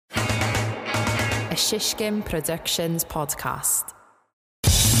a Shishkin Productions podcast. I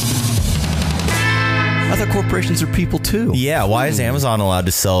thought corporations are people too. Yeah, why is Amazon allowed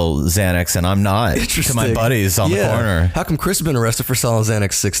to sell Xanax and I'm not? To my buddies on the corner. How come Chris has been arrested for selling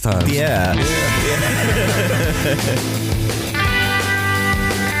Xanax 6 times? Yeah.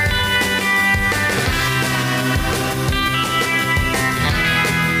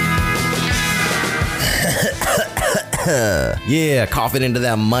 Yeah, coughing into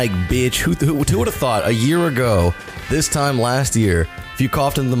that mic, bitch. Who would have thought a year ago, this time last year, if you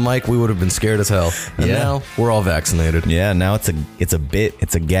coughed into the mic, we would have been scared as hell. And now we're all vaccinated. Yeah, now it's a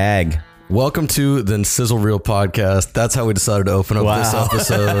gag. Welcome to the Sizzle Reel podcast. That's how we decided to open up this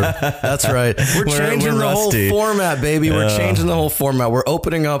episode. That's right. We're changing the whole format, baby. We're changing the whole format. We're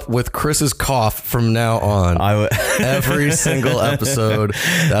opening up with Chris's cough from now on. Every single episode.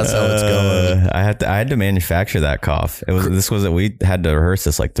 That's how it's going. I had to manufacture that cough. We had to rehearse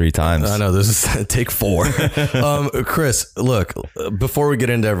this like 3 times. I know, this is take 4. Chris, look, before we get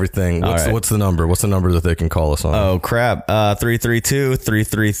into everything, what's the number? What's the number that they can call us on? Oh crap.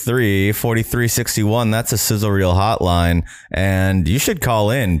 332-333-4361. That's a Sizzle Reel hotline, and you should call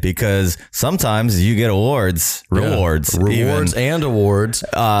in because sometimes you get rewards and awards.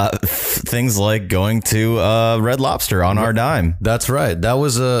 Things like going to Red Lobster on our dime. That's right. That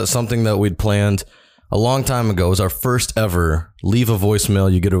was something that we'd planned a long time ago. It was our first ever leave a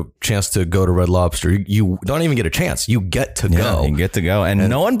voicemail. You get a chance to go to Red Lobster. You don't even get a chance. You get to go. You get to go. And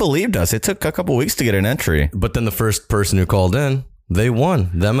no one believed us. It took a couple weeks to get an entry. But then the first person who called in, they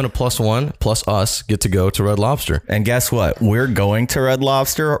won. Them and a +1 plus us get to go to Red Lobster. And guess what? We're going to Red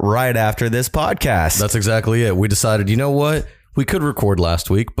Lobster right after this podcast. That's exactly it. We decided, you know what? We could record last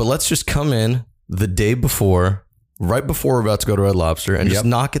week, but let's just come in the day before, right before we're about to go to Red Lobster and just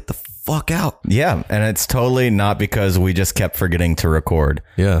knock it the fuck out. Yeah. And it's totally not because we just kept forgetting to record.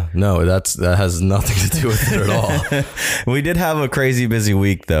 Yeah. No, that has nothing to do with it at all. We did have a crazy busy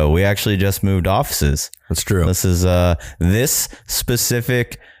week though. We actually just moved offices. That's true. This is this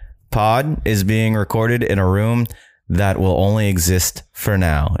specific pod is being recorded in a room that will only exist for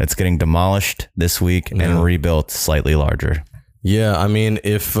now. It's getting demolished this week and rebuilt slightly larger. Yeah, I mean,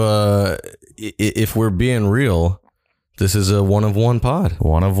 if we're being real, this is a one of one pod.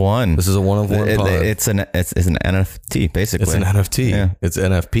 One of one. This is a one of one pod. It's an NFT basically. It's an NFT. Yeah. It's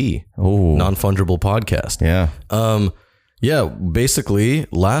NFP. Ooh. Non-fungible podcast. Yeah. Yeah. Basically,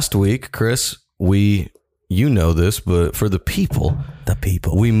 last week, Chris, you know this, but for the people,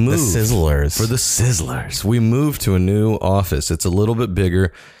 we moved. The Sizzlers. For the Sizzlers, we moved to a new office. It's a little bit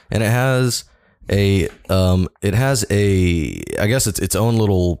bigger, and it has I guess it's its own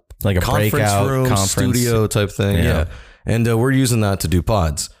little like a breakout room, studio type thing. Yeah. And we're using that to do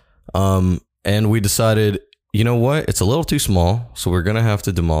pods. And we decided, you know what? It's a little too small, so we're going to have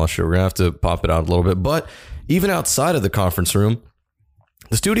to demolish it. We're going to have to pop it out a little bit. But even outside of the conference room,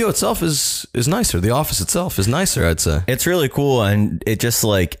 the studio itself is nicer. The office itself is nicer, I'd say. It's really cool. And it just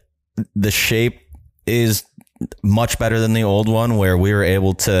like the shape is much better than the old one where we were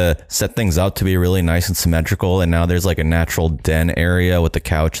able to set things up to be really nice and symmetrical. And now there's like a natural den area with the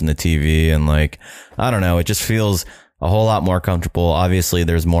couch and the TV. And like, I don't know, it just feels a whole lot more comfortable. Obviously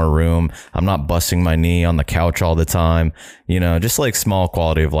there's more room. I'm not busting my knee on the couch all the time, just like small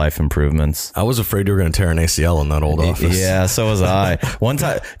quality of life improvements. I was afraid you were going to tear an ACL in that old office. Yeah, so was I. One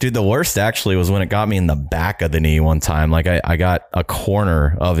time, dude, the worst actually was when it got me in the back of the knee one time. Like I got a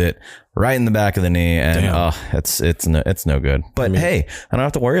corner of it right in the back of the knee, and it's no good. But hey, I don't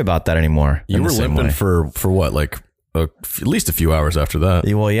have to worry about that anymore. You were limping for what, like at least a few hours after that.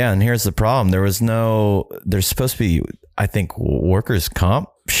 Well, yeah, and here's the problem: there's supposed to be, I think, workers' comp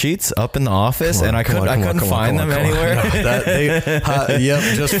sheets up in the office, and I couldn't find them anywhere.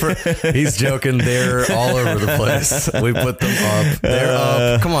 He's joking. They're all over the place. We put them up. They're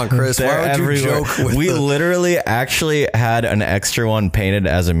up. Come on, Chris. Why would you joke with We literally actually had an extra one painted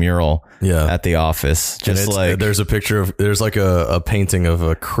as a mural at the office. Just like there's a picture of there's like a painting of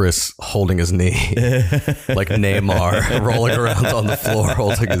a Chris holding his knee, like Neymar rolling around on the floor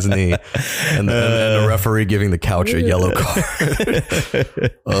holding his knee, and the referee giving the couch a yellow card.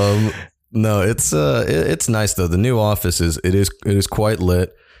 No, it's nice though. The new office is quite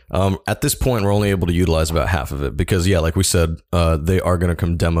lit. At this point, we're only able to utilize about half of it because, like we said, they are going to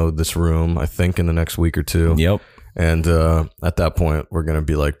come demo this room, I think, in the next week or two. Yep. And at that point, we're going to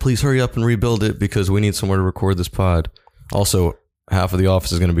be like, please hurry up and rebuild it because we need somewhere to record this pod. Also, half of the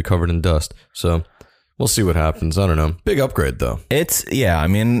office is going to be covered in dust. So we'll see what happens. I don't know. Big upgrade, though. I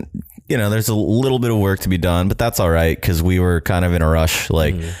mean, there's a little bit of work to be done, but that's all right because we were kind of in a rush,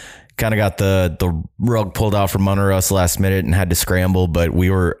 kind of got the rug pulled out from under us last minute and had to scramble. But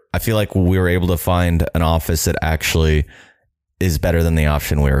I feel like we were able to find an office that actually is better than the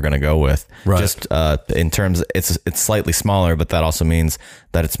option we were going to go with. Right. Just in terms, it's slightly smaller, but that also means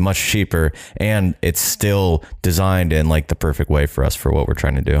that it's much cheaper and it's still designed in like the perfect way for us for what we're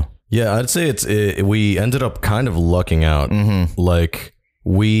trying to do. Yeah, I'd say we ended up kind of lucking out. Mm-hmm. Like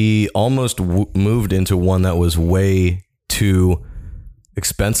we almost moved into one that was way too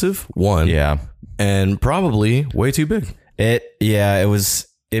expensive. Yeah. And probably way too big.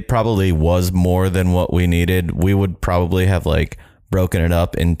 It probably was more than what we needed. We would probably have like broken it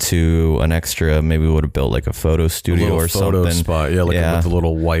up into an extra, maybe we would have built like a photo studio or photo something. Spot. Yeah, with a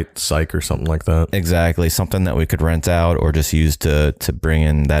little white cyc or something like that. Exactly. Something that we could rent out or just use to bring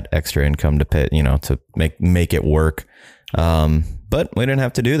in that extra income to pay, to make it work. But we didn't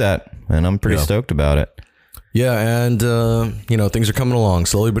have to do that. And I'm pretty stoked about it. Yeah, and things are coming along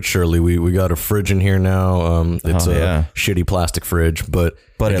slowly but surely. We got a fridge in here now. It's a shitty plastic fridge, but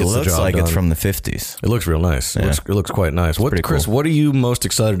it looks like it's from the 50s. It looks real nice. Yeah. It looks quite nice. Chris, cool. what are you most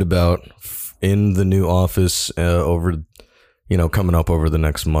excited about in the new office coming up over the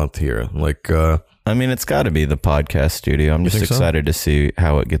next month here? Like, it's got to be the podcast studio. I'm just excited to see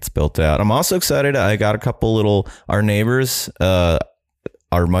how it gets built out. I'm also excited. I got a couple our neighbors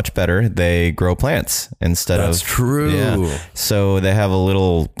are much better. They grow plants instead of... That's true. Yeah. So they have a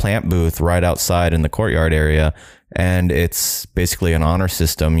little plant booth right outside in the courtyard area, and it's basically an honor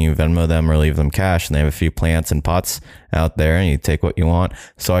system. You Venmo them or leave them cash, and they have a few plants and pots out there, and you take what you want.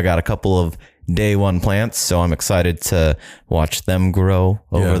 So I got a couple of day one plants, so I'm excited to watch them grow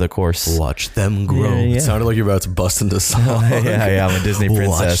over the course. Watch them grow. Yeah. It sounded like you're about to bust into song. Yeah, I'm a Disney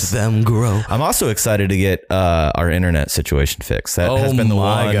princess. Watch them grow. I'm also excited to get our internet situation fixed. That has been the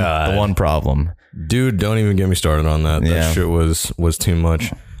one problem. Dude, don't even get me started on that. That shit was too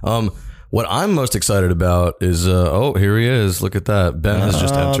much. What I'm most excited about is, here he is. Look at that. Ben has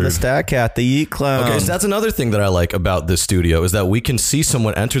just entered. The Stat Cat, the Yeet Clown. Okay, so that's another thing that I like about this studio is that we can see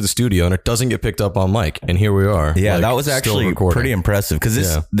someone enter the studio and it doesn't get picked up on mic. And here we are. Yeah, that was actually pretty impressive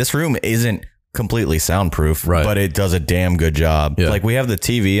because this room isn't completely soundproof, right, but it does a damn good job. Yeah. Like we have the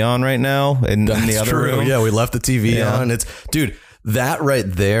TV on right now in the other room. Yeah, we left the TV on. That right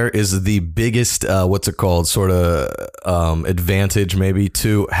there is the biggest, sort of advantage maybe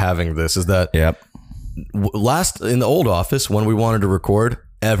to having this is that last in the old office, when we wanted to record,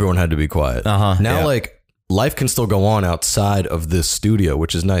 everyone had to be quiet. Now, life can still go on outside of this studio,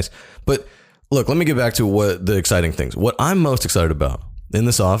 which is nice. But look, let me get back to what the exciting things. What I'm most excited about in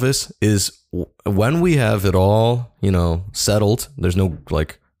this office is when we have it all, settled, there's no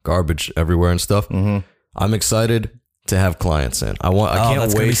garbage everywhere and stuff. Mm-hmm. I'm excited to have clients in. I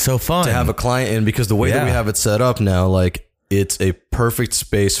can't wait so fun to have a client in because the way that we have it set up now, it's a perfect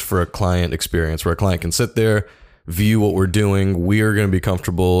space for a client experience where a client can sit there, view what we're doing. We are going to be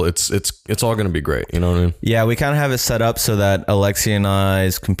comfortable. It's all going to be great. You know what I mean? Yeah, we kind of have it set up so that Alexia and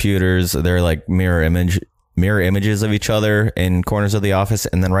I's computers, they're like mirror images of each other in corners of the office,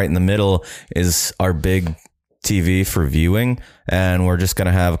 and then right in the middle is our big TV for viewing, and we're just going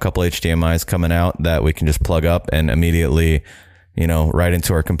to have a couple HDMIs coming out that we can just plug up and immediately, right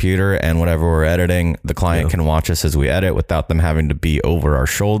into our computer, and whatever we're editing, the client can watch us as we edit without them having to be over our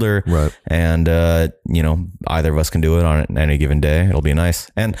shoulder. Right. And, either of us can do it on any given day. It'll be nice.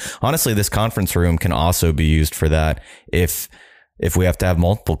 And honestly, this conference room can also be used for that if we have to have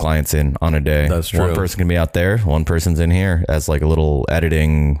multiple clients in on a day. That's true. One person can be out there, one person's in here as like a little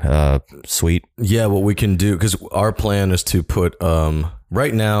editing suite. Yeah, what we can do, because our plan is to put,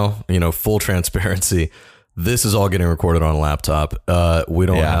 right now, full transparency, this is all getting recorded on a laptop. We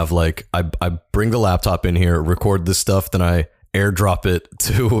don't have I bring the laptop in here, record this stuff, then I airdrop it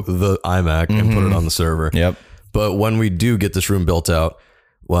to the iMac and put it on the server. Yep. But when we do get this room built out,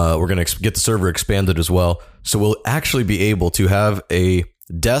 we're going to get the server expanded as well. So we'll actually be able to have a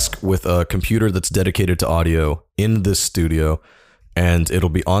desk with a computer that's dedicated to audio in this studio, and it'll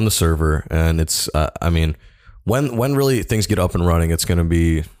be on the server. And it's, when really things get up and running, it's going to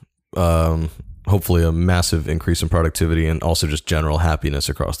be hopefully a massive increase in productivity and also just general happiness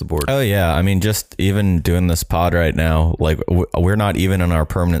across the board. Oh yeah. Just even doing this pod right now, we're not even in our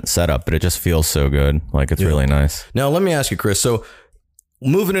permanent setup, but it just feels so good. It's really nice. Now, let me ask you, Chris. So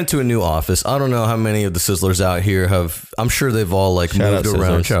moving into a new office, I don't know how many of the Sizzlers out here I'm sure they've all moved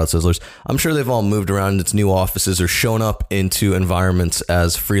around. Shout out Sizzlers. I'm sure they've all moved around into new offices or shown up into environments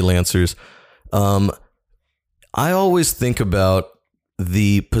as freelancers. I always think about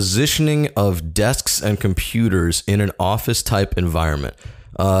the positioning of desks and computers in an office type environment.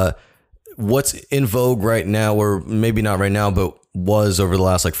 What's in vogue right now, or maybe not right now, but was over the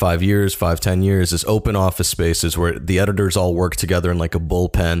last like 10 years, is open office spaces where the editors all work together in like a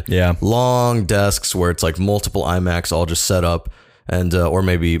bullpen. Yeah. Long desks where it's like multiple iMacs all just set up, and or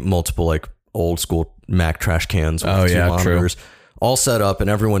maybe multiple like old school Mac trash cans with two monitors. True. All set up, and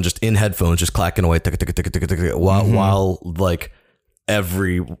everyone just in headphones, just clacking away, while like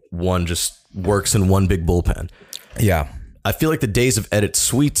everyone just works in one big bullpen. Yeah. I feel like the days of edit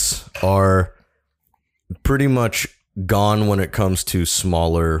suites are pretty much gone when it comes to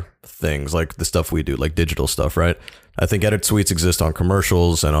smaller things like the stuff we do, like digital stuff, right? I think edit suites exist on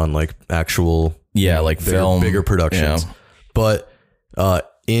commercials and on like actual, like bigger productions. Yeah. But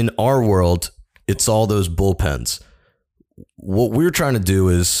in our world, it's all those bullpens. What we're trying to do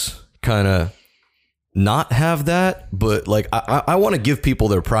is kind of not have that, but like I want to give people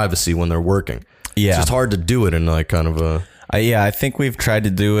their privacy when they're working. Yeah. It's just hard to do it in like kind of a... I think we've tried to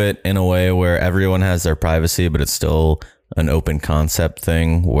do it in a way where everyone has their privacy, but it's still an open concept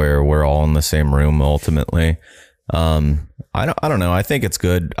thing where we're all in the same room ultimately. I don't know. I think it's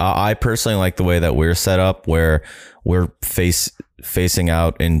good. I personally like the way that we're set up, where we're facing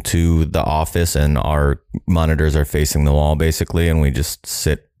out into the office and our monitors are facing the wall basically, and we just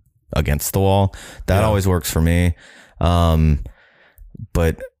sit against the wall. That always works for me.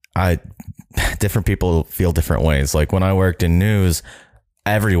 But different people feel different ways. Like when I worked in news,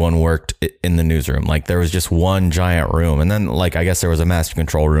 everyone worked in the newsroom. Like there was just one giant room, and then like I guess there was a master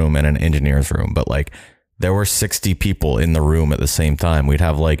control room and an engineer's room, but like there were 60 people in the room at the same time. We'd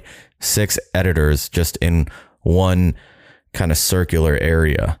have like 6 editors just in one kind of circular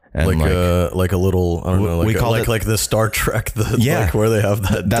area, and like a little, I don't know, like the Star Trek, like where they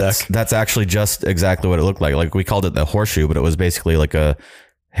have deck. That's actually just exactly what it looked like. Like we called it the horseshoe, but it was basically like a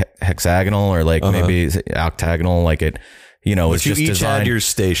hexagonal or like maybe octagonal, like it, was just each designed. Had your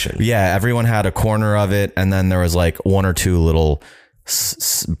station. Yeah, everyone had a corner of it, and then there was like 1 or 2 little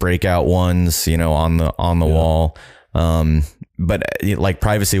breakout ones, on the wall. But like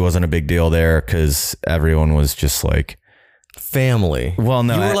privacy wasn't a big deal there because everyone was just like family. Well,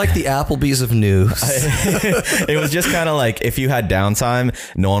 no, you were like the Applebee's of news. It was just kind of like if you had downtime,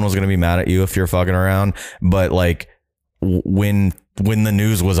 no one was going to be mad at you if you're fucking around. But like when the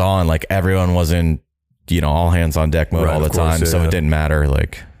news was on, like everyone was in, all hands on deck mode all the time. So it didn't matter.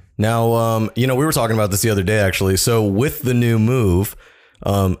 Like now, we were talking about this the other day, actually. So with the new move,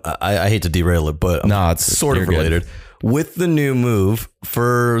 I hate to derail it, but it's sort of related. Good. With the new move,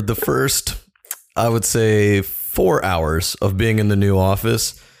 for the first, I would say 4 hours of being in the new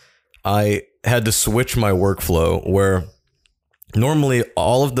office, I had to switch my workflow where normally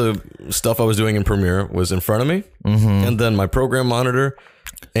all of the stuff I was doing in Premiere was in front of me, and then my program monitor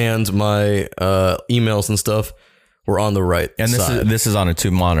and my emails and stuff were on the right and side. This is on a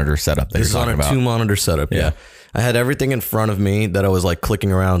 2-monitor setup that this is on a 2-monitor setup. Yeah. I had everything in front of me that I was like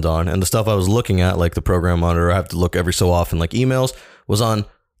clicking around on, and the stuff I was looking at, like the program monitor, I have to look every so often, like emails, was on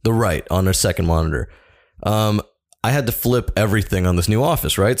the right on a second monitor. I had to flip everything on this new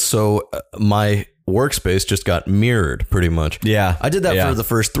office, right? So my workspace just got mirrored pretty much. Yeah. I did that for the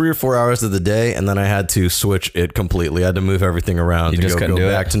first 3 or 4 hours of the day, and then I had to switch it completely. I had to move everything around to go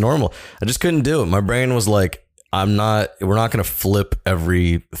back to normal. I just couldn't do it. My brain was like, we're not going to flip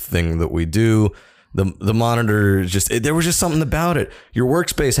everything that we do. The monitor there was just something about it. Your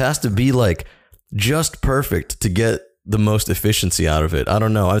workspace has to be like just perfect to get the most efficiency out of it. I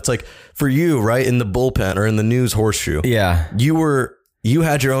don't know. It's like for you, right? In the bullpen or in the news horseshoe. Yeah. You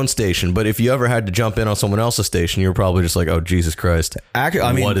had your own station, but if you ever had to jump in on someone else's station, you were probably just like, oh, Jesus Christ.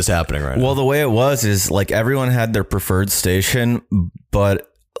 Actually, what is happening right now? Well, the way it was is like everyone had their preferred station,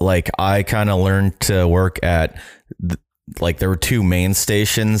 but like I kind of learned to work at like there were 2 main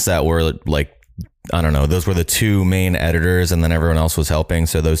stations that were like, I don't know, those were the 2 main editors, and then everyone else was helping.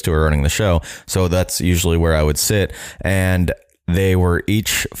 So those 2 are running the show. So that's usually where I would sit. And they were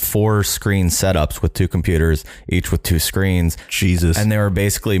each 4 screen setups with 2 computers, each with 2 screens. Jesus. And they were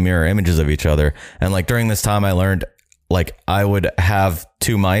basically mirror images of each other. And like during this time I learned, like I would have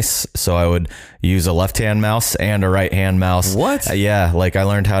 2 mice. So I would use a left-hand mouse and a right-hand mouse. What? Yeah. Like I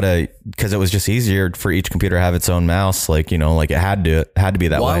learned how to, cause it was just easier for each computer to have its own mouse. Like, like it had to be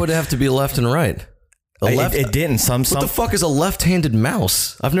that way. Why would it have to be left and right? It didn't. What the fuck is a left-handed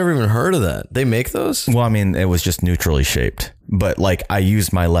mouse? I've never even heard of that. They make those? Well, I mean, it was just neutrally shaped, but like I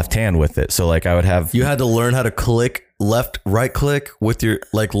used my left hand with it. So like I would have... You had to learn how to click right click with your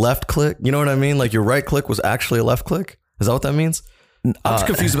like left click. You know what I mean? Like your right click was actually a left click. Is that what that means? I'm just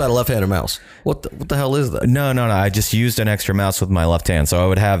confused about a left-handed mouse. What the hell is that? No. I just used an extra mouse with my left hand. So I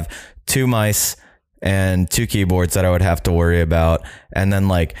would have 2 mice and 2 keyboards that I would have to worry about. And then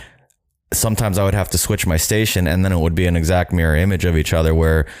like sometimes I would have to switch my station, and then it would be an exact mirror image of each other,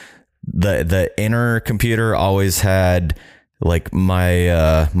 where the inner computer always had like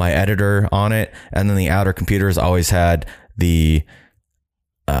my my editor on it, and then the outer computers always had the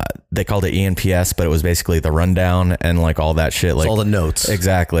they called it ENPS, but it was basically the rundown and like all that shit, like it's all the notes,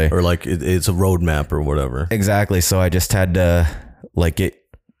 exactly, or like it's a roadmap or whatever. Exactly. So I just had to like it.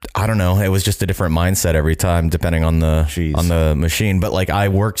 I don't know. It was just a different mindset every time, depending on the machine. But like I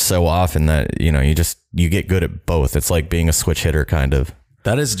worked so often that you get good at both. It's like being a switch hitter, kind of.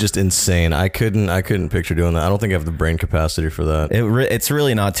 That is just insane. I couldn't picture doing that. I don't think I have the brain capacity for that. It's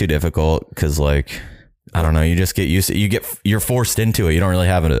really not too difficult because like. I don't know. You just get used to you're forced into it. You don't really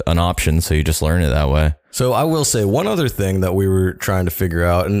have an option. So you just learn it that way. So I will say one other thing that we were trying to figure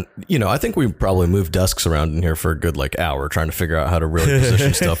out. And, I think we probably moved desks around in here for a good hour trying to figure out how to really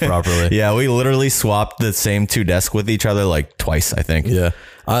position stuff properly. Yeah. We literally swapped the same 2 desks with each other like twice, I think. Yeah.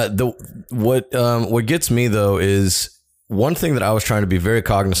 What gets me though is one thing that I was trying to be very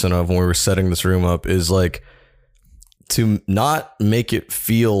cognizant of when we were setting this room up is like to not make it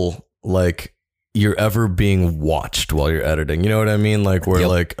feel like you're ever being watched while you're editing. You know what I mean? Like where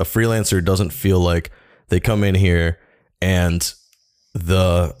like a freelancer doesn't feel like they come in here and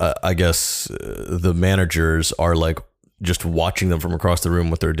the managers are like just watching them from across the room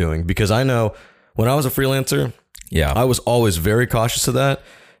what they're doing. Because I know when I was a freelancer, I was always very cautious of that.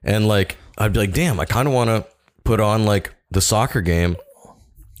 And like, I'd be like, damn, I kind of want to put on like the soccer game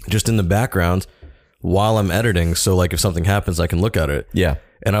just in the background while I'm editing. So like if something happens, I can look at it. Yeah.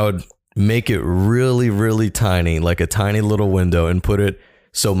 And I would make it really, really tiny, like a tiny little window, and put it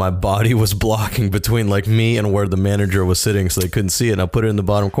so my body was blocking between like me and where the manager was sitting so they couldn't see it. And I put it in the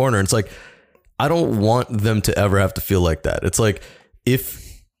bottom corner. And it's like, I don't want them to ever have to feel like that. It's like,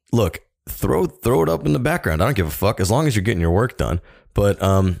 throw it up in the background. I don't give a fuck as long as you're getting your work done. But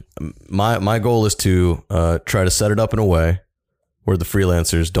my goal is to try to set it up in a way where the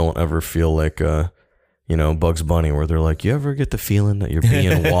freelancers don't ever feel like Bugs Bunny, where they're like, you ever get the feeling that you're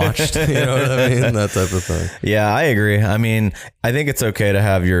being watched? You know what I mean? That type of thing. Yeah, I agree. I mean, I think it's okay to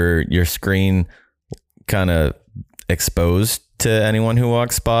have your screen kind of exposed to anyone who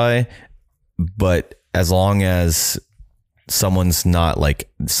walks by, but as long as someone's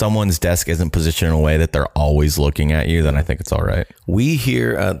desk isn't positioned in a way that they're always looking at you, then I think it's all right. We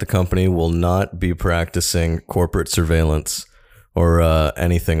here at the company will not be practicing corporate surveillance or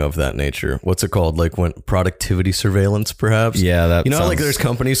anything of that nature. What's it called? Like when productivity surveillance, perhaps? Yeah, that like there's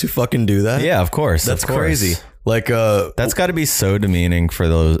companies who fucking do that. Yeah, of course. That's crazy. Like that's got to be so demeaning for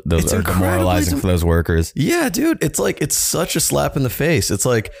those or demoralizing for those workers. Yeah, dude. It's like it's such a slap in the face. It's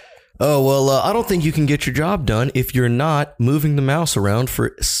like, oh well, I don't think you can get your job done if you're not moving the mouse around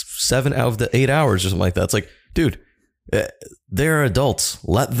for 7 out of the 8 hours or something like that. It's like, dude. They're adults.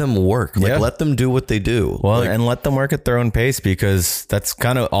 Let them work. Let them do what they do. Well, and let them work at their own pace, because that's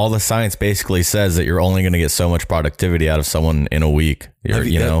kind of all the science basically says, that you're only going to get so much productivity out of someone in a week. Have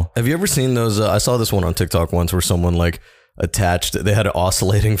you ever seen those? I saw this one on TikTok once where someone like they had an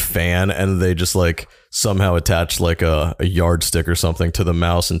oscillating fan and they just like somehow attached like a yardstick or something to the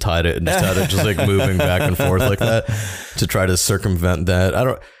mouse and tied it and just had it just like moving back and forth like that to try to circumvent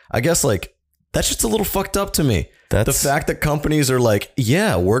that. I guess like that's just a little fucked up to me. The fact that companies are like,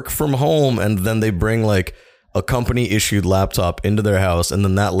 work from home, and then they bring like a company issued laptop into their house, and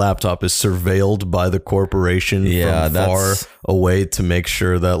then that laptop is surveilled by the corporation from far away to make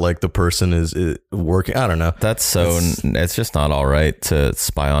sure that like the person is working. I don't know. It's just not all right to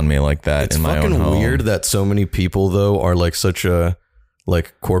spy on me like that in my own home. It's fucking weird that so many people though are like such a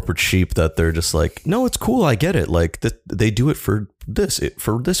like corporate sheep that they're just like, no, it's cool. I get it. Like they do it for this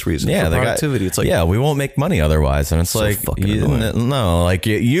reason. Yeah, for productivity. It's like, we won't make money otherwise. And it's so like,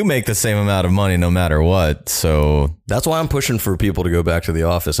 you make the same amount of money no matter what. So that's why I'm pushing for people to go back to the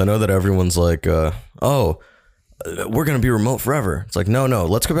office. I know that everyone's like, we're going to be remote forever. It's like, no,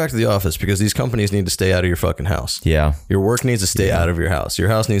 let's go back to the office, because these companies need to stay out of your fucking house. Yeah. Your work needs to stay out of your house. Your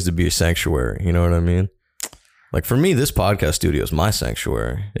house needs to be a sanctuary. You know what I mean? Like for me, this podcast studio is my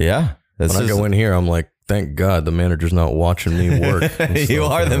sanctuary. Yeah. When I go in here, I'm like, thank God the manager's not watching me work. You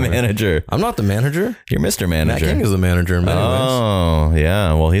are the manager. I'm not the manager. You're Mr. Manager. Matt King is the manager in many ways. Oh,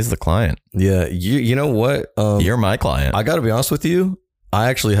 yeah. Well, he's the client. Yeah. You know what? You're my client. I got to be honest with you. I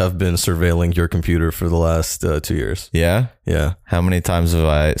actually have been surveilling your computer for the last 2 years. Yeah? Yeah. How much time have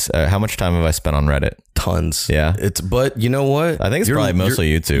I spent on Reddit? Tons. Yeah. But you know what? I think it's probably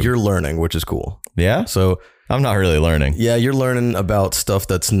mostly YouTube. You're learning, which is cool. Yeah. So I'm not really learning. Yeah, you're learning about stuff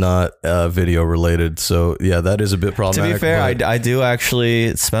that's not video related. So yeah, that is a bit problematic. To be fair, I do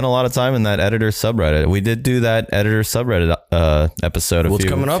actually spend a lot of time in that editor subreddit. We did do that editor subreddit episode. What's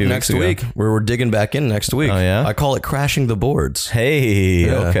coming up next week? We're digging back in next week. Oh yeah, I call it crashing the boards. Hey,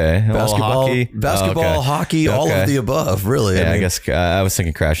 okay, basketball, hockey, all of the above. Really. Yeah, I guess I was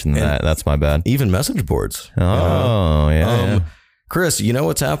thinking crashing that. That's my bad. Even message boards. Oh yeah. Chris, you know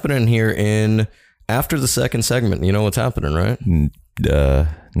what's happening here in. After the second segment, you know what's happening, right?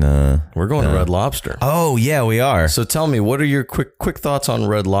 Nah. We're going to Red Lobster. Oh yeah, we are. So tell me, what are your quick thoughts on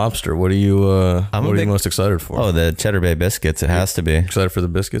Red Lobster? What are you what are you most excited for? Oh, the Cheddar Bay biscuits. It has to be. Excited for the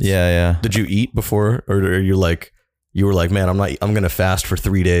biscuits? Yeah. Did you eat before, or are you like? You were like, man, I'm going to fast for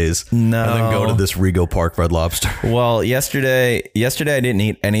 3 days. No. And then go to this Rego Park Red Lobster. Well, yesterday I didn't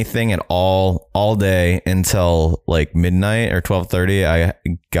eat anything at all day until like midnight or 12:30. I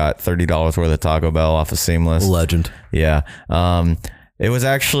got $30 worth of Taco Bell off of Seamless. Legend. Yeah. It was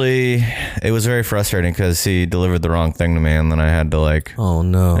very frustrating because he delivered the wrong thing to me, and then I had to like. Oh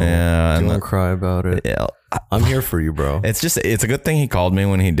no! Yeah, don't cry about it. Yeah, I'm here for you, bro. It's a good thing he called me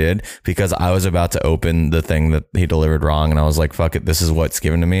when he did, because I was about to open the thing that he delivered wrong, and I was like, "Fuck it, this is what's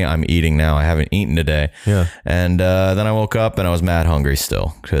given to me. I'm eating now. I haven't eaten today." Yeah. And then I woke up and I was mad hungry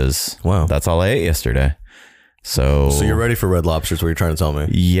still, because that's all I ate yesterday. So you're ready for Red Lobster? Is what you're trying to tell me?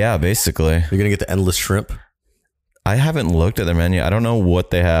 Yeah, basically. You're gonna get the endless shrimp. I haven't looked at their menu. I don't know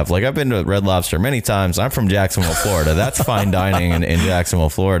what they have. Like, I've been to Red Lobster many times. I'm from Jacksonville, Florida. That's fine dining in Jacksonville,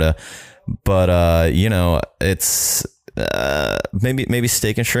 Florida. But, it's maybe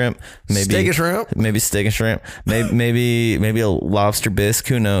steak and shrimp. Maybe steak and shrimp. Maybe a lobster bisque.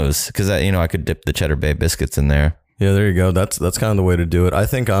 Who knows? Because I could dip the Cheddar Bay biscuits in there. Yeah, there you go. That's kind of the way to do it. I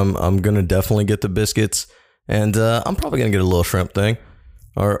think I'm gonna definitely get the biscuits, and I'm probably gonna get a little shrimp thing.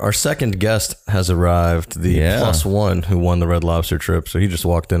 Our second guest has arrived, the +1 who won the Red Lobster trip. So he just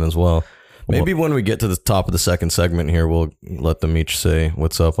walked in as well. Maybe when we get to the top of the second segment here, we'll let them each say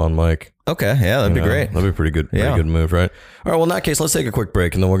what's up on mic. Okay, yeah, that'd be great. That'd be pretty good. Pretty good move, right? All right, well, in that case, let's take a quick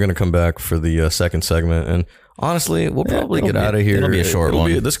break, and then we're going to come back for the second segment. And honestly, we'll probably get out of here. It'll be a short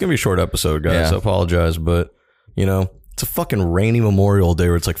one. This is going to be a short episode, guys. I apologize, but, it's a fucking rainy Memorial Day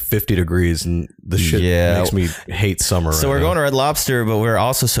where it's like 50 degrees and the shit makes me hate summer. So we're going to Red Lobster, but we're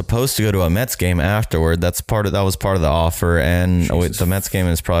also supposed to go to a Mets game afterward. That was part of the offer, and the Mets game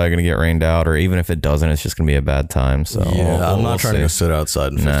is probably going to get rained out, or even if it doesn't, it's just going to be a bad time. So I'm not trying to go sit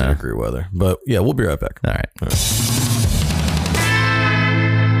outside in 50-degree weather, but yeah, we'll be right back. All right.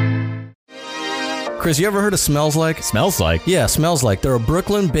 Chris, you ever heard of Smells Like? Smells Like? Yeah, Smells Like. They're a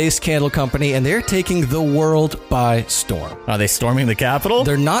Brooklyn-based candle company, and they're taking the world by storm. Are they storming the Capitol?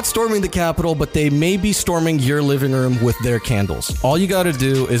 They're not storming the Capitol, but they may be storming your living room with their candles. All you got to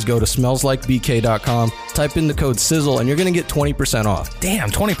do is go to smellslikebk.com, type in the code SIZZLE, and you're going to get 20% off. Damn,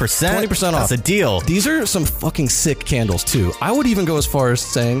 20%? 20% off. That's a deal. These are some fucking sick candles, too. I would even go as far as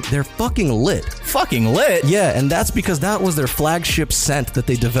saying they're fucking lit. Fucking lit? Yeah, and that's because that was their flagship scent that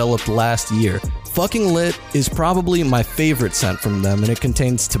they developed last year. Fucking Lit is probably my favorite scent from them, and it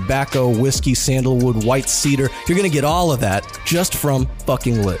contains tobacco, whiskey, sandalwood, white cedar. You're going to get all of that just from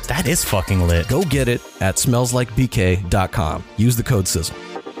Fucking Lit. That is fucking lit. Go get it at smellslikebk.com. Use the code SIZZLE.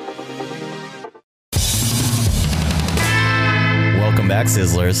 Welcome back,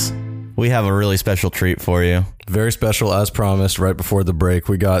 Sizzlers. We have a really special treat for you. Very special, as promised, right before the break.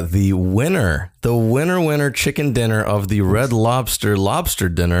 We got the winner chicken dinner of the Red Lobster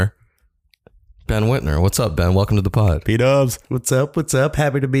dinner. Ben Whitner. What's up, Ben? Welcome to the pod. P-dubs. What's up?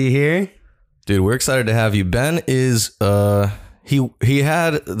 Happy to be here. Dude, we're excited to have you. Ben is, he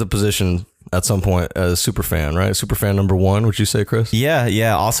had the position at some point as super fan, right? Super fan number 1, would you say, Chris?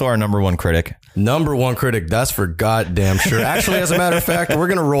 Yeah. Also our number 1 critic. Number 1 critic. That's for goddamn sure. Actually, as a matter of fact, we're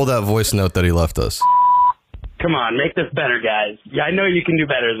going to roll that voice note that he left us. Come on, make this better, guys. Yeah, I know you can do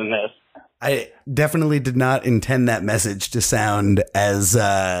better than this. I definitely did not intend that message to sound as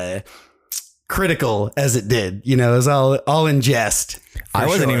critical as it did. It was all in jest. I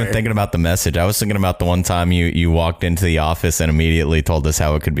wasn't even thinking about the message. I was thinking about the one time you walked into the office and immediately told us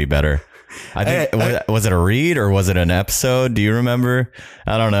how it could be better. I think was it a read or was it an episode? Do you remember?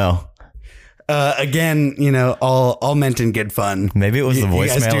 I don't know. Again, all meant in good fun. Maybe it was the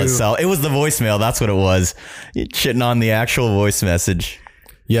voicemail itself. It was the voicemail. That's what it was. You're shitting on the actual voice message.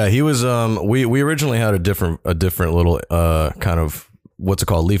 Yeah, he was. We originally had a different little kind of what's it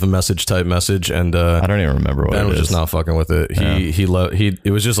called? Leave a message type message. And I don't even remember what Ben it was is. just not fucking with it.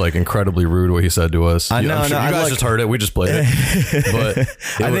 It was just like incredibly rude what he said to us. I know, I'm sure no, you guys like- just heard it. We just played it.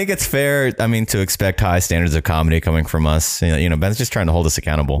 But I think it's fair. I mean, to expect high standards of comedy coming from us. You know, Ben's just trying to hold us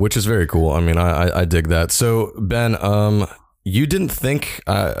accountable. which is very cool. I mean, I dig that. So Ben, you didn't think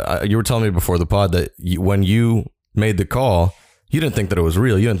you were telling me before the pod that when you made the call, you didn't think that it was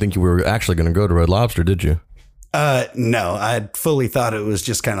real. You didn't think you were actually going to go to Red Lobster, did you? No, I fully thought it was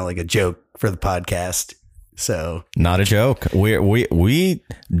just kind of like a joke for the podcast. So Not a joke. We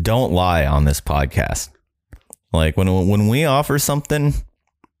don't lie on this podcast. Like when we offer something,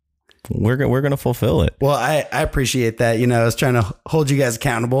 we're gonna fulfill it. well, I appreciate that. You know, I was trying to hold you guys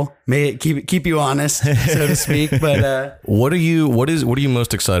accountable, keep you honest, so to speak. But What are you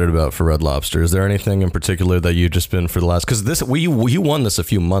most excited about for Red Lobster? Is there anything in particular that you've just been for the last? Because you won this a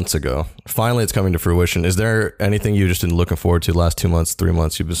few months ago. Finally, it's coming to fruition. Is there anything you've just been looking forward to the last 2 months, 3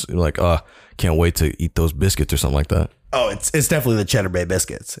 months? You've been like, can't wait to eat those biscuits or something like that. oh, it's definitely the Cheddar Bay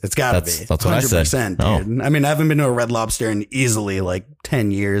biscuits. It's got to be. That's what I said. 100%, Oh. dude. I mean, I haven't been to a Red Lobster in easily like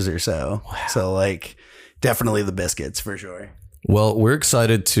 10 years or so. Wow. So like, definitely the biscuits for sure. Well, we're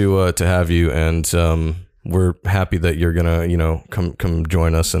excited to have you, and we're happy that you're gonna come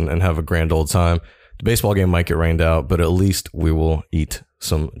join us and have a grand old time. The baseball game might get rained out, but at least we will eat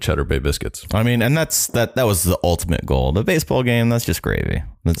some Cheddar Bay biscuits. I mean, and that was the ultimate goal. The baseball game, that's just gravy.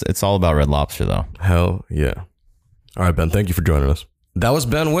 It's all about Red Lobster, though. Hell yeah! All right, Ben, thank you for joining us. That was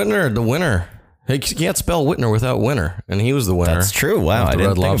Ben Whitner, the winner. Hey, you can't spell Whitner without winner, and he was the winner. That's true. Wow, of I the didn't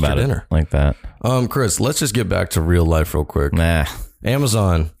Red think Lobster about dinner. it like that. Chris, let's just get back to real life real quick. Nah.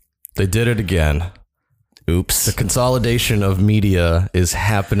 Amazon, they did it again. Oops. The consolidation of media is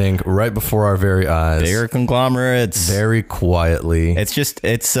happening right before our very eyes. Bigger conglomerates. Very quietly.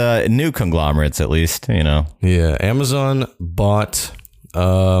 It's new conglomerates, at least, you know. Yeah, Amazon bought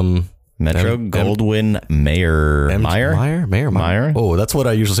Metro Goldwyn Mayer. Oh, that's what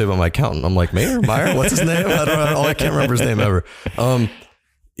I usually say about my accountant. I'm like, Mayer? Meyer? What's his name? I don't know. Oh, I can't remember his name ever.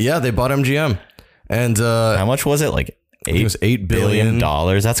 Yeah, they bought MGM. And How much was it? Like it was $8 billion.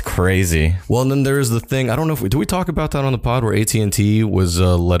 That's crazy. Well, and then there is the thing. I don't know if did we talk about that on the pod where AT&T was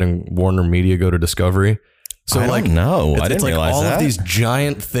letting Warner Media go to Discovery. So I don't know. I didn't like realize all that. of these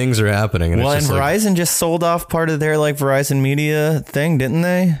giant things are happening. And Well, and it's just like, Verizon just sold off part of their like Verizon Media thing, didn't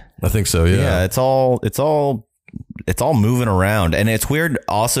they? I think so. Yeah. Yeah, it's all moving around, and it's weird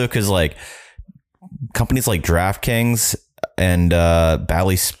also because like companies like DraftKings and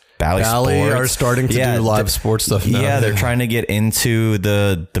Bally Bally Sports are starting to do live sports stuff now. Yeah, they're trying to get into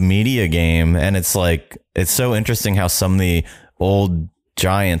the media game, and it's like it's so interesting how some of the old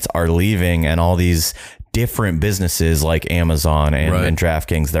giants are leaving, and all these different businesses like Amazon and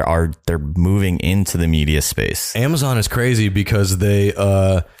DraftKings they're moving into the media space. Amazon is crazy because they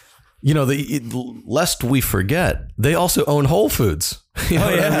lest we forget, they also own Whole Foods. You know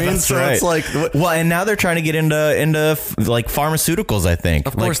what I mean? That's So right. it's like, well, and now they're trying to get into like pharmaceuticals, I think.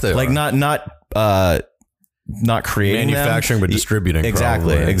 Of course they are. Like not creating manufacturing, them. but distributing.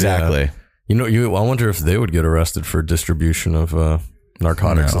 Exactly. probably. Exactly. Yeah. I wonder if they would get arrested for distribution of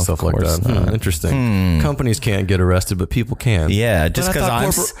narcotics No, and stuff of like course that. not. Interesting. Companies can't get arrested, but people can. Yeah, just But I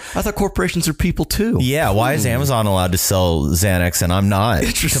because thought corporations are people too. Yeah, why is Amazon allowed to sell Xanax and I'm not?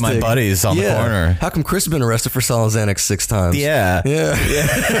 To my buddies on the corner. How come Chris has been arrested for selling Xanax 6 times? Yeah.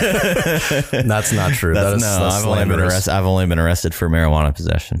 That's not true. That's I've only been arrested for marijuana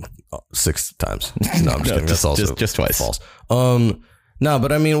possession. 6 times. No, I'm just kidding. That's also just twice. false. No,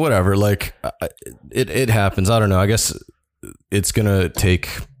 but I mean, whatever. Like, it happens. I don't know. I guess it's gonna take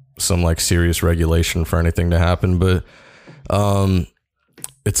some like serious regulation for anything to happen. But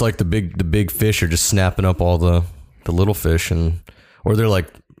it's like the big fish are just snapping up all the little fish, or they're like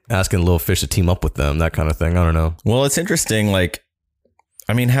asking the little fish to team up with them. That kind of thing. I don't know. Well, it's interesting. Like,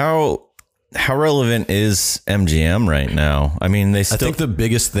 I mean, how relevant is MGM right now? I mean, I think the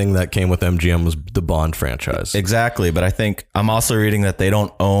biggest thing that came with MGM was the Bond franchise. Exactly, but I think I'm also reading that they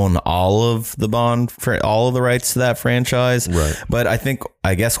don't own all of the all of the rights to that franchise. Right. But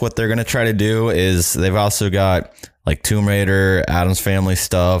I guess what they're going to try to do is they've also got like Tomb Raider, Addams Family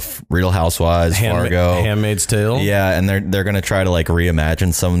stuff, Real Housewives, Fargo, Handmaid's Tale. Yeah, and they're going to try to like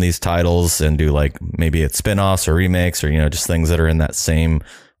reimagine some of these titles and do like maybe it's spin-offs or remakes or just things that are in that same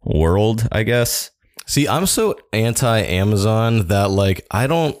world, I guess. See, I'm so anti-Amazon that like I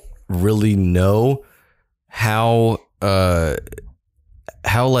don't really know how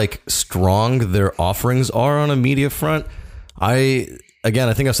like strong their offerings are on a media front. I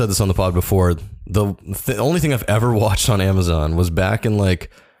think I've said this on the pod before. The only thing I've ever watched on Amazon was back in like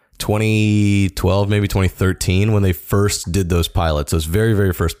 2012, maybe 2013, when they first did those pilots, those very,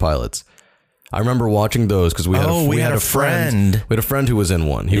 very first pilots. I remember watching those because we had a friend. We had a friend who was in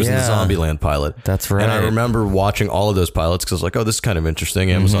one. He was in the Zombieland pilot. That's right. And I remember watching all of those pilots because I was like, oh, this is kind of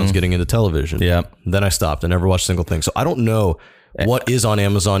interesting. Amazon's getting into television. Yeah. Then I stopped. I never watched a single thing. So I don't know what is on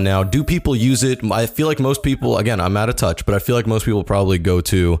Amazon now. Do people use it? I feel like most people, again, I'm out of touch, but I feel like most people probably go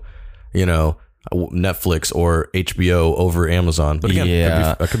to, Netflix or HBO over Amazon. But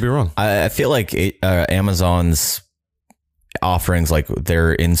again, I could be wrong. I feel like Amazon's offerings, like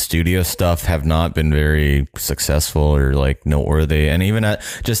their in-studio stuff, have not been very successful or like noteworthy. And even at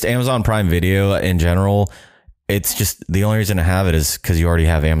just Amazon Prime Video in general, it's just the only reason to have it is because you already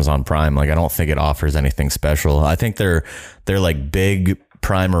have Amazon Prime. Like, I don't think it offers anything special. I think their like big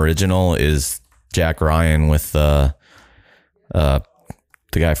Prime original is Jack Ryan with the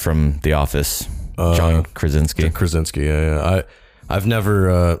guy from The Office, John Krasinski. Krasinski, yeah. I've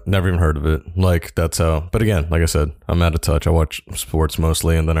never even heard of it. Like, that's how. But again, like I said, I'm out of touch. I watch sports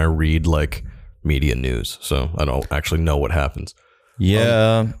mostly, and then I read like media news, so I don't actually know what happens.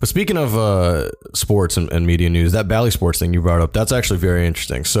 Yeah. But speaking of sports and media news, that Bally Sports thing you brought up, that's actually very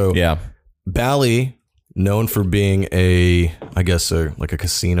interesting. So yeah, Bally, known for being like a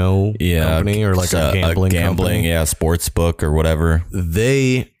casino company or like a gambling company. Sports book or whatever.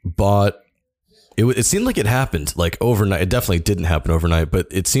 They bought. It seemed like it happened like overnight. It definitely didn't happen overnight, but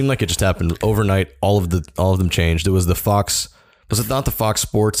it seemed like it just happened overnight. All of them changed. It was the Fox. Was it not the Fox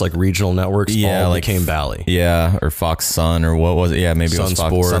Sports like regional networks? Yeah, all like became Bally. Yeah, or Fox Sun or what was it? Yeah, maybe Sun it was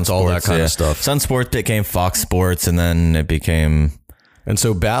Fox Sports, all that kind of stuff. Sun Sports became Fox Sports, and then it became. And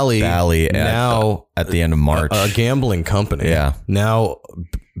so Bally now at the end of March, a gambling company. Yeah, now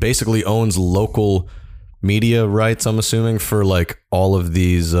basically owns local media rights. I'm assuming for like all of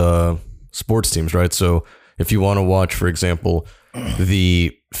these sports teams, right? So if you want to watch, for example,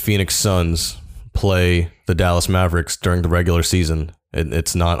 the Phoenix Suns play the Dallas Mavericks during the regular season,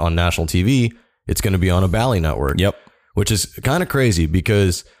 it's not on national TV. It's going to be on a Bally network. Yep, which is kind of crazy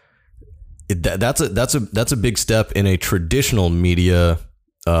because that's a big step in a traditional media.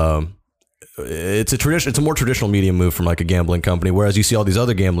 It's a more traditional media move from like a gambling company. Whereas you see all these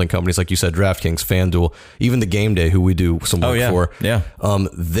other gambling companies, like you said, DraftKings, FanDuel, even the Game Day, who we do some work for. Yeah.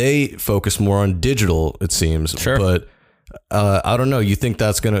 They focus more on digital, it seems. Sure. But I don't know. You think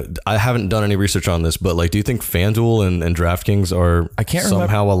that's I haven't done any research on this, but like, do you think FanDuel and DraftKings are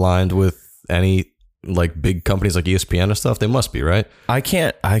somehow aligned with any like big companies like ESPN and stuff? They must be, right? I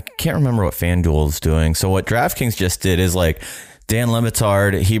can't remember what FanDuel is doing. So what DraftKings just did is like Dan Le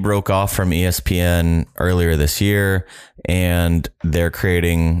Batard, he broke off from ESPN earlier this year, and they're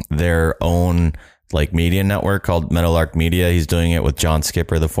creating their own like media network called Meadowlark Media. He's doing it with John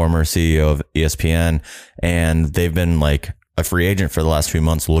Skipper, the former CEO of ESPN, and they've been like a free agent for the last few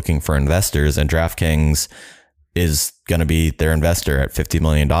months looking for investors, and DraftKings is going to be their investor at $50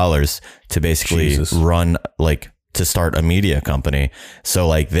 million to basically run like to start a media company. So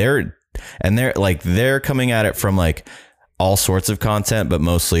like they're coming at it from like all sorts of content, but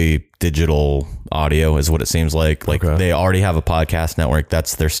mostly digital audio is what it seems like. Like they already have a podcast network.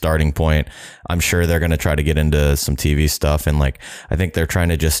 That's their starting point. I'm sure they're going to try to get into some TV stuff. And like, I think they're trying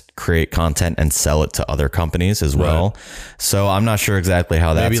to just create content and sell it to other companies as well. Right. So I'm not sure exactly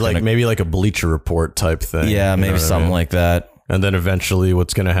how that's maybe like a Bleacher Report type thing. Yeah, maybe something like that. And then eventually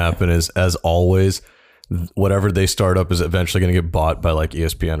what's going to happen is, as always, whatever they start up is eventually going to get bought by like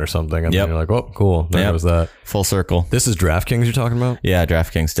ESPN or something. And then you're like, oh, cool. There was that. Full circle. This is DraftKings you're talking about? Yeah,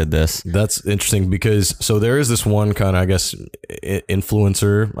 DraftKings did this. That's interesting because so there is this one kind of, I guess,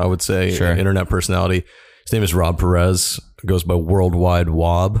 influencer, I would say, internet personality. His name is Rob Perez. Goes by Worldwide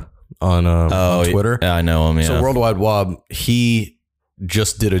Wob on Twitter. Yeah, I know him. Yeah. So Worldwide Wob, he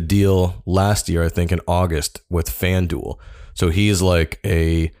just did a deal last year, I think in August, with FanDuel. So he's like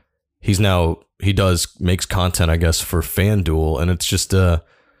he makes content, I guess, for FanDuel, and it's just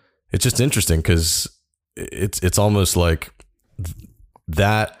interesting because it's almost like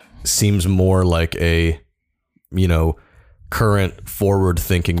that seems more like a current forward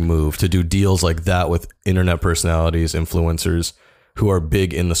thinking move to do deals like that with internet personalities, influencers who are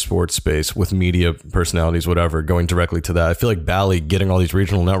big in the sports space, with media personalities, whatever, going directly to that. I feel like Bally getting all these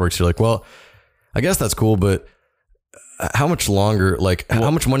regional networks, you're like, well, I guess that's cool, but how much longer,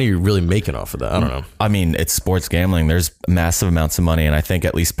 how much money are you really making off of that? I don't know. I mean, it's sports gambling. There's massive amounts of money. And I think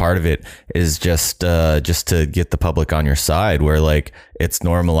at least part of it is just to get the public on your side, where like it's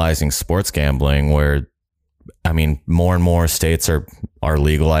normalizing sports gambling, where, I mean, more and more states are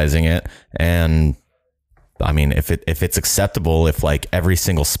legalizing it. And I mean, if it's acceptable, if like every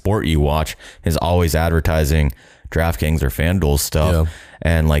single sport you watch is always advertising DraftKings or FanDuel stuff,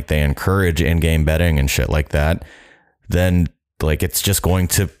 and like they encourage in-game betting and shit like that, then like it's just going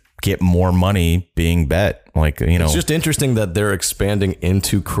to get more money being bet. Like, you know, it's just interesting that they're expanding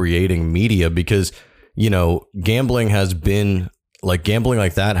into creating media because, you know, gambling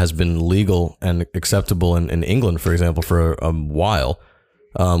like that has been legal and acceptable in England, for example, for a while,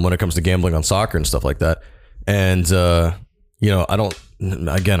 when it comes to gambling on soccer and stuff like that. And, you know, I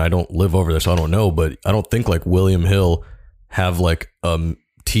don't live over there, so I don't know, but I don't think like William Hill have like a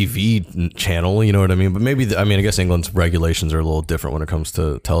TV channel, you know what I mean? But maybe, I guess England's regulations are a little different when it comes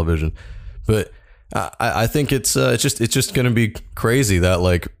to television, but I think it's just going to be crazy that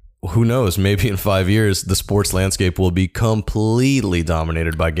like, who knows, maybe in 5 years, the sports landscape will be completely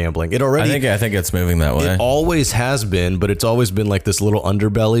dominated by gambling. It already, I think it's moving that way. It always has been, but it's always been like this little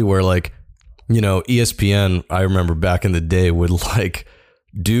underbelly where like, you know, ESPN, I remember back in the day would like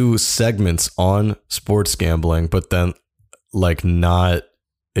do segments on sports gambling, but then like not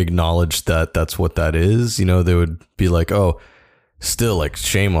acknowledge that that's what that is. You know, they would be like, oh, still like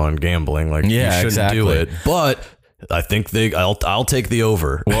shame on gambling. Like you shouldn't do it. But I think I'll take the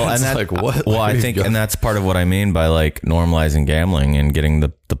over. Well, and that's like what? Well, I think, and that's part of what I mean by like normalizing gambling and getting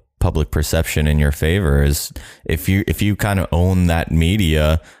the public perception in your favor is if you kind of own that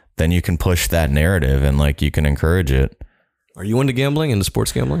media, then you can push that narrative and like you can encourage it. Are you into gambling, into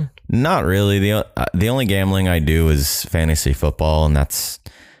sports gambling? Not really. The only gambling I do is fantasy football, and that's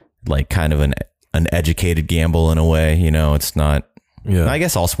like kind of an educated gamble in a way. You know, it's not. Yeah. I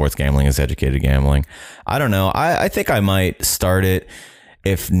guess all sports gambling is educated gambling. I don't know. I think I might start it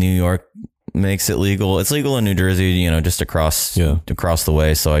if New York makes it legal. It's legal in New Jersey, you know, just across the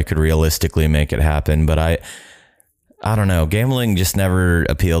way, so I could realistically make it happen. But I don't know. Gambling just never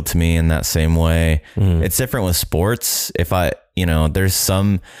appealed to me in that same way. It's different with sports. If I'm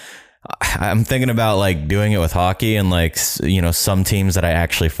thinking about like doing it with hockey and like, you know, some teams that I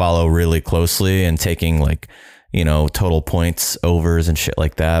actually follow really closely and taking like, you know, total points overs and shit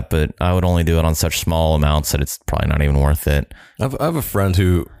like that. But I would only do it on such small amounts that it's probably not even worth it. I have a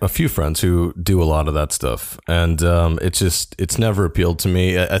few friends who do a lot of that stuff. And it's never appealed to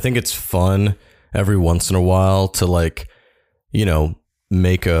me. I think it's fun every once in a while to like, you know,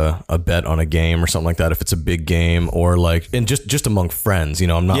 make a bet on a game or something like that if it's a big game, or like, and just among friends, you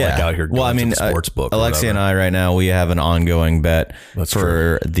know, I'm not like out here going to the sports book. Alexi and I right now, we have an ongoing bet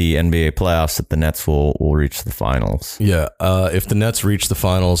for the NBA playoffs that the Nets will reach the finals. Yeah. If the Nets reach the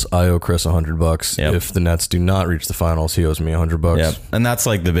finals, I owe Chris $100. Yep. If the Nets do not reach the finals, he owes me $100. Yep. And that's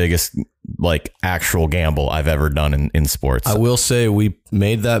like the biggest like actual gamble I've ever done in sports. I will say we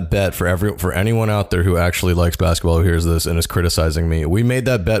made that bet for anyone out there who actually likes basketball who hears this and is criticizing me. We made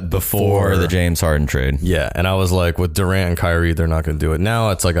that bet before the James Harden trade. Yeah. And I was like, with Durant and Kyrie, they're not going to do it. Now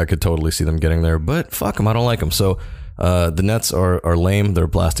it's like I could totally see them getting there, but fuck them. I don't like them. So the Nets are lame. They're a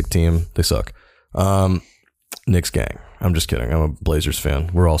plastic team. They suck. Knicks gang. I'm just kidding. I'm a Blazers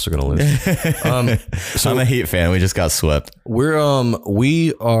fan. We're also going to lose. So I'm a Heat fan. We just got swept. We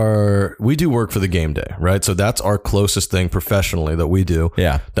do work for the game day, right? So that's our closest thing professionally that we do.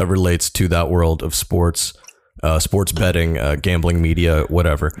 Yeah. That relates to that world of sports, sports betting, gambling media,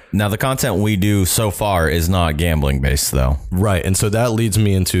 whatever. Now the content we do so far is not gambling based though. Right. And so that leads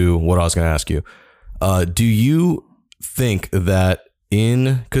me into what I was going to ask you. Do you think that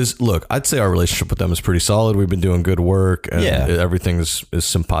because look, I'd say our relationship with them is pretty solid. We've been doing good work and everything is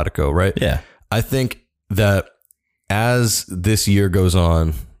simpatico, right? Yeah. I think that as this year goes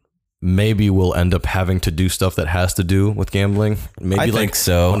on, maybe we'll end up having to do stuff that has to do with gambling. Maybe I think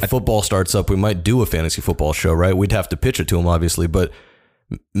so. When football starts up, we might do a fantasy football show, right? We'd have to pitch it to them, obviously, but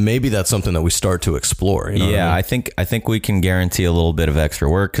maybe that's something that we start to explore. You know what I mean? I think we can guarantee a little bit of extra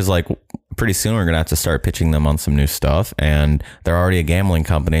work because like pretty soon we're going to have to start pitching them on some new stuff, and they're already a gambling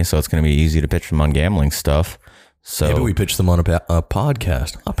company, so it's going to be easy to pitch them on gambling stuff. So maybe we pitch them on a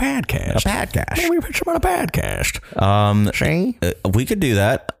podcast. A podcast. Maybe we pitch them on a podcast. See? We could do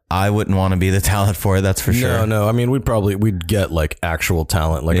that. I wouldn't want to be the talent for it, that's for sure. No. I mean, we'd get like actual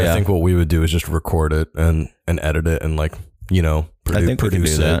talent. Like I think what we would do is just record it and edit it and like, you know,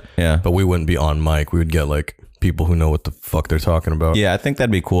 produce it. That. Yeah. But we wouldn't be on mic. We would get like people who know what the fuck they're talking about. Yeah, I think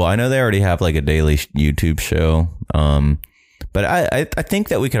that'd be cool. I know they already have like a daily YouTube show. But I think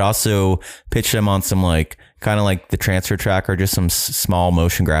that we could also pitch them on some like kind of like the transfer tracker, just some small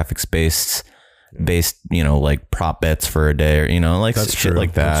motion graphics based, you know, like prop bets for a day or, you know, like that's shit true.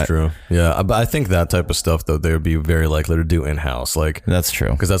 like that. That's true. Yeah. But I think that type of stuff though, they would be very likely to do in-house. Like that's true.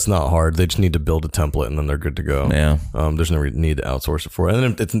 Because that's not hard. They just need to build a template and then they're good to go. Yeah. There's no need to outsource it for it.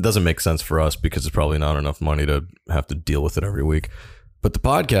 And it doesn't make sense for us because it's probably not enough money to have to deal with it every week. But the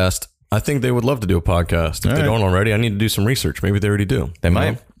podcast, I think they would love to do a podcast. If they don't already, I need to do some research. Maybe they already do. They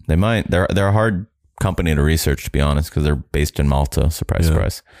might. They might. They're a hard company to research, to be honest, because they're based in Malta. Surprise,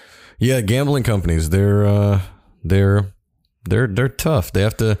 surprise. Yeah, gambling companies. They're tough. They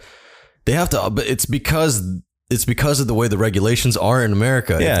have to. But it's because of the way the regulations are in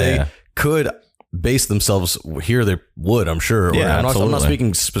America. Yeah, if they could base themselves here, they would. I'm sure. Yeah, I'm not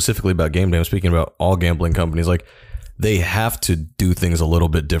speaking specifically about game day. I'm speaking about all gambling companies. Like, they have to do things a little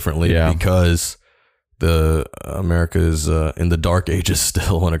bit differently because America is in the dark ages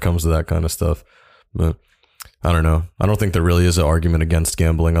still when it comes to that kind of stuff. But I don't know. I don't think there really is an argument against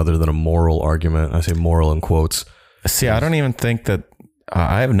gambling other than a moral argument. I say moral in quotes. See, I don't even think that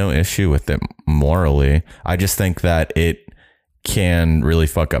I have no issue with it morally. I just think that it can really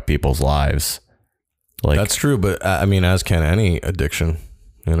fuck up people's lives. Like, that's true, but I mean, as can any addiction,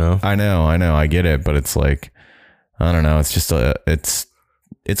 you know? I know, I get it, but it's like, I don't know. It's just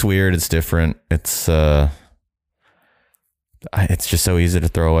it's weird. It's different. It's just so easy to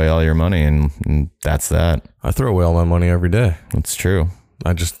throw away all your money, and that's that. I throw away all my money every day. It's true.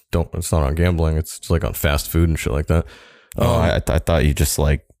 I just don't. It's not on gambling. It's just like on fast food and shit like that. I thought you just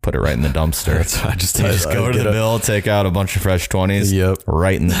like put it right in the dumpster. I just go to the bill, take out a bunch of fresh 20s. Yep.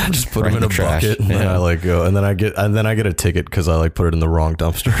 Right in the just put right them in a trash. bucket, and then I like go, and then I get a ticket because I like put it in the wrong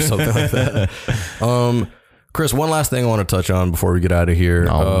dumpster or something like that. Chris, one last thing I want to touch on before we get out of here.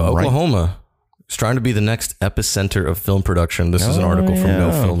 Oklahoma is trying to be the next epicenter of film production. This is an article from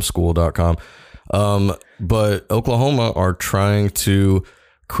nofilmschool.com. But Oklahoma are trying to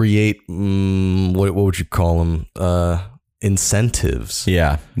create what would you call them? Incentives.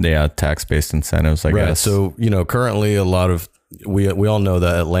 Yeah, tax-based incentives, I guess. So, currently a lot of we all know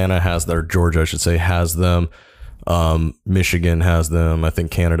that Atlanta has their Georgia, I should say, has them. Michigan has them. I think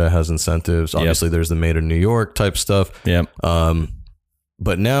Canada has incentives. Obviously, there's the Made in New York type stuff. Yep.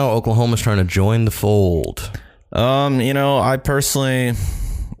 But now Oklahoma's trying to join the fold. I personally,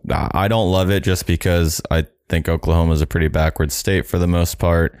 I don't love it just because I think Oklahoma is a pretty backward state for the most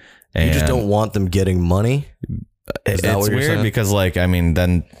part. And you just don't want them getting money? It's weird because, like,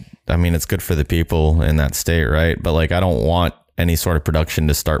 it's good for the people in that state, right? But like, I don't want any sort of production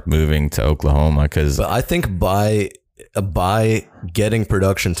to start moving to Oklahoma because I think by getting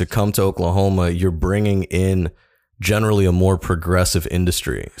production to come to Oklahoma, you're bringing in generally a more progressive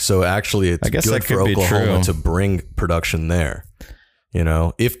industry. So actually, it's good for Oklahoma to bring production there.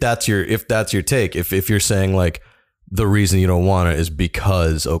 If that's your take, if you're saying like the reason you don't want it is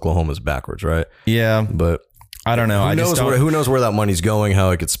because Oklahoma's backwards, right? Yeah, but I don't know. Who knows where that money's going,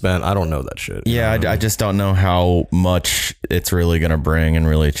 how it gets spent? I don't know that shit. Yeah, I just don't know how much it's really going to bring and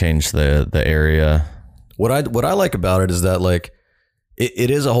really change the area. What I like about it is that like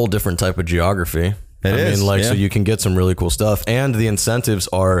it is a whole different type of geography. So you can get some really cool stuff, and the incentives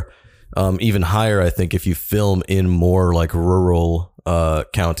are even higher, I think, if you film in more like rural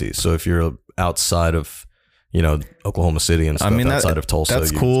counties. So if you're outside of Oklahoma City and stuff, outside of Tulsa.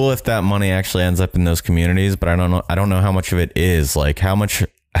 That's cool if that money actually ends up in those communities, but I don't know how much of it is. Like, how much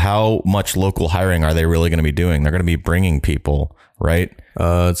local hiring are they really going to be doing? They're going to be bringing people, right?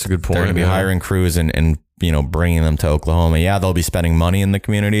 That's a good point. They're going to be hiring crews and bringing them to Oklahoma. Yeah, they'll be spending money in the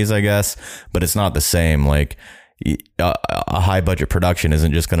communities, I guess, but it's not the same. Like, a high budget production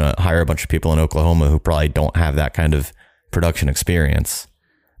isn't just going to hire a bunch of people in Oklahoma who probably don't have that kind of production experience.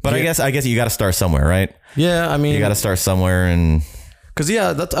 But I guess you got to start somewhere, right? Yeah, you got to start somewhere, and because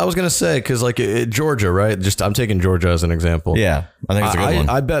I was gonna say because like Georgia, right? Just I'm taking Georgia as an example. Yeah, I think it's a good one.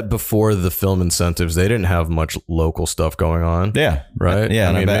 I bet before the film incentives, they didn't have much local stuff going on. Yeah, right.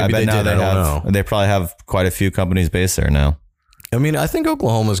 Yeah, I bet now they probably have quite a few companies based there now. I think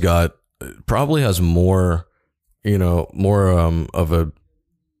Oklahoma's probably has more, of a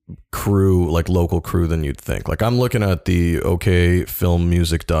crew, like local crew, than you'd think. Like, I'm looking at the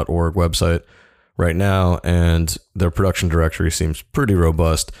okfilmmusic.org website right now, and their production directory seems pretty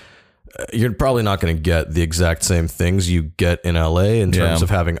robust. You're probably not going to get the exact same things you get in LA in terms of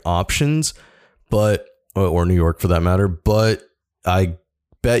having options, or New York for that matter. But I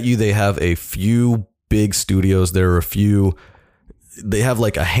bet you they have a few big studios. They have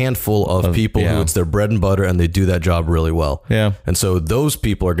like a handful of people who it's their bread and butter, and they do that job really well. Yeah. And so those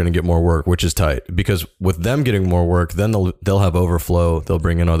people are going to get more work, which is tight, because with them getting more work, then they'll have overflow. They'll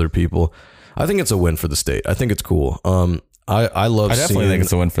bring in other people. I think it's a win for the state. I think it's cool. I definitely think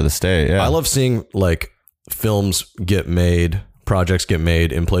it's a win for the state. Yeah. I love seeing like films get made, projects get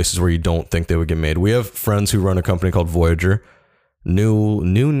made in places where you don't think they would get made. We have friends who run a company called Voyager, new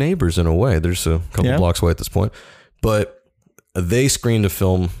neighbors in a way. There's a couple blocks away at this point, but they screened a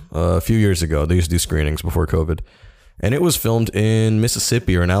film a few years ago. They used to do screenings before COVID, and it was filmed in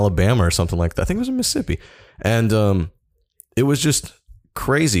Mississippi or in Alabama or something like that. I think it was in Mississippi, and it was just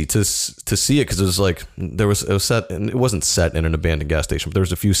crazy to see it, because it was like it was set, and it wasn't set in an abandoned gas station, but there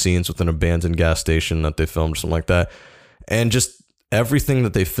was a few scenes with an abandoned gas station that they filmed or something like that, and just everything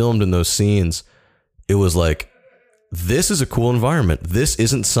that they filmed in those scenes, it was like, this is a cool environment. This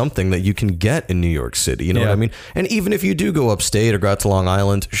isn't something that you can get in New York City. You know what I mean? And even if you do go upstate or go out to Long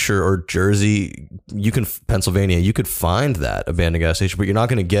Island, sure, or Jersey, Pennsylvania, you could find that abandoned gas station, but you're not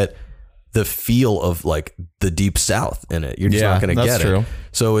going to get the feel of like the deep South in it. You're just not going to get it.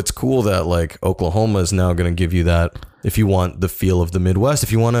 So it's cool that like Oklahoma is now going to give you that. If you want the feel of the Midwest,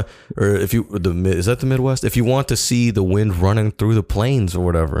 if you want to, or if you, is that the Midwest? If you want to see the wind running through the plains or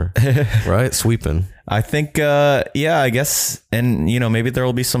whatever, right? Sweeping. I think, I guess, and you know, maybe there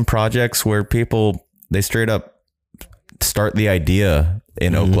will be some projects where people, they straight up start the idea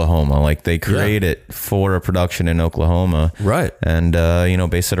in Oklahoma, like they create it for a production in Oklahoma, right? And you know,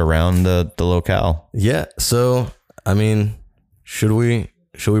 base it around the locale. Yeah. So, I mean, should we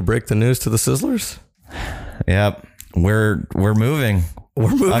break the news to the Sizzlers? Yep. We're moving.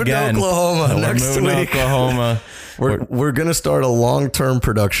 We're moving again. to Oklahoma next week. To Oklahoma. We're gonna start a long-term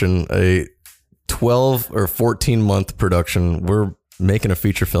production, a 12 or 14 month production. We're making a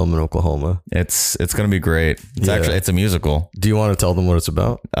feature film in Oklahoma. It's gonna be great. It's a musical. Do you want to tell them what it's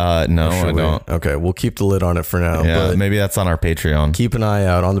about? No, I don't. Okay, we'll keep the lid on it for now. Yeah, but maybe that's on our Patreon. Keep an eye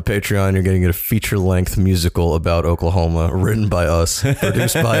out on the Patreon. You're getting a feature-length musical about Oklahoma, written by us,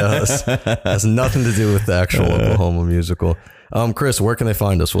 produced by us. Has nothing to do with the actual Oklahoma musical. Chris, where can they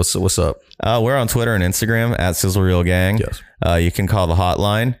find us? What's up? We're on Twitter and Instagram at Sizzle Reel Gang. Yes. You can call the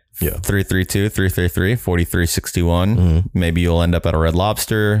hotline. 332-333-4361. Maybe you'll end up at a Red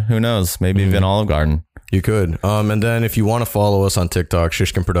Lobster. Who knows? Maybe even Olive Garden. You could. And then if you want to follow us on TikTok,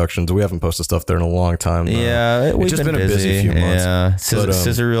 Shishkin Productions, we haven't posted stuff there in a long time. Yeah, we've just been a busy few months. Yeah,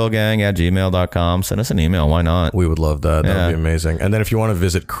 scissorreelgang@gmail.com. Send us an email. Why not? We would love that. That would be amazing. And then if you want to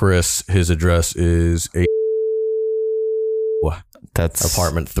visit Chris, his address is that's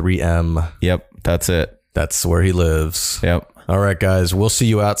apartment 3M. Yep, that's it. That's where he lives. Yep. All right, guys. We'll see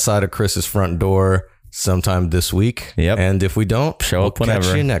you outside of Chris's front door sometime this week. Yep. And if we don't, show up whenever.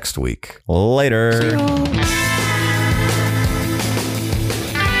 Catch you next week. Later.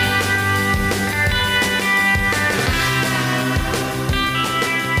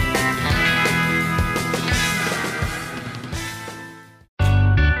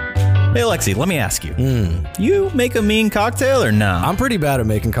 Hey, Lexi, let me ask you. You make a mean cocktail or no? I'm pretty bad at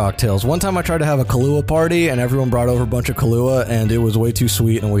making cocktails. One time I tried to have a Kahlua party and everyone brought over a bunch of Kahlua and it was way too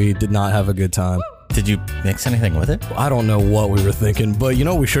sweet and we did not have a good time. Did you mix anything with it? I don't know what we were thinking, but you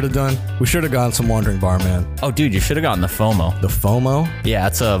know what we should have done? We should have gotten some Wandering Barman. Oh, dude, you should have gotten the FOMO. The FOMO? Yeah,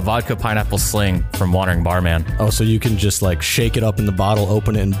 it's a vodka pineapple sling from Wandering Barman. Oh, so you can just like shake it up in the bottle,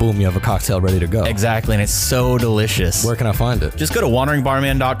 open it, and boom, you have a cocktail ready to go. Exactly, and it's so delicious. Where can I find it? Just go to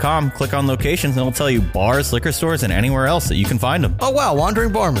wanderingbarman.com, click on locations, and it'll tell you bars, liquor stores, and anywhere else that you can find them. Oh, wow,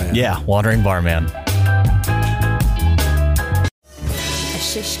 Wandering Barman. Yeah, Wandering Barman.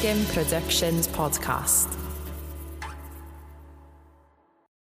 A Shishkin Productions podcast.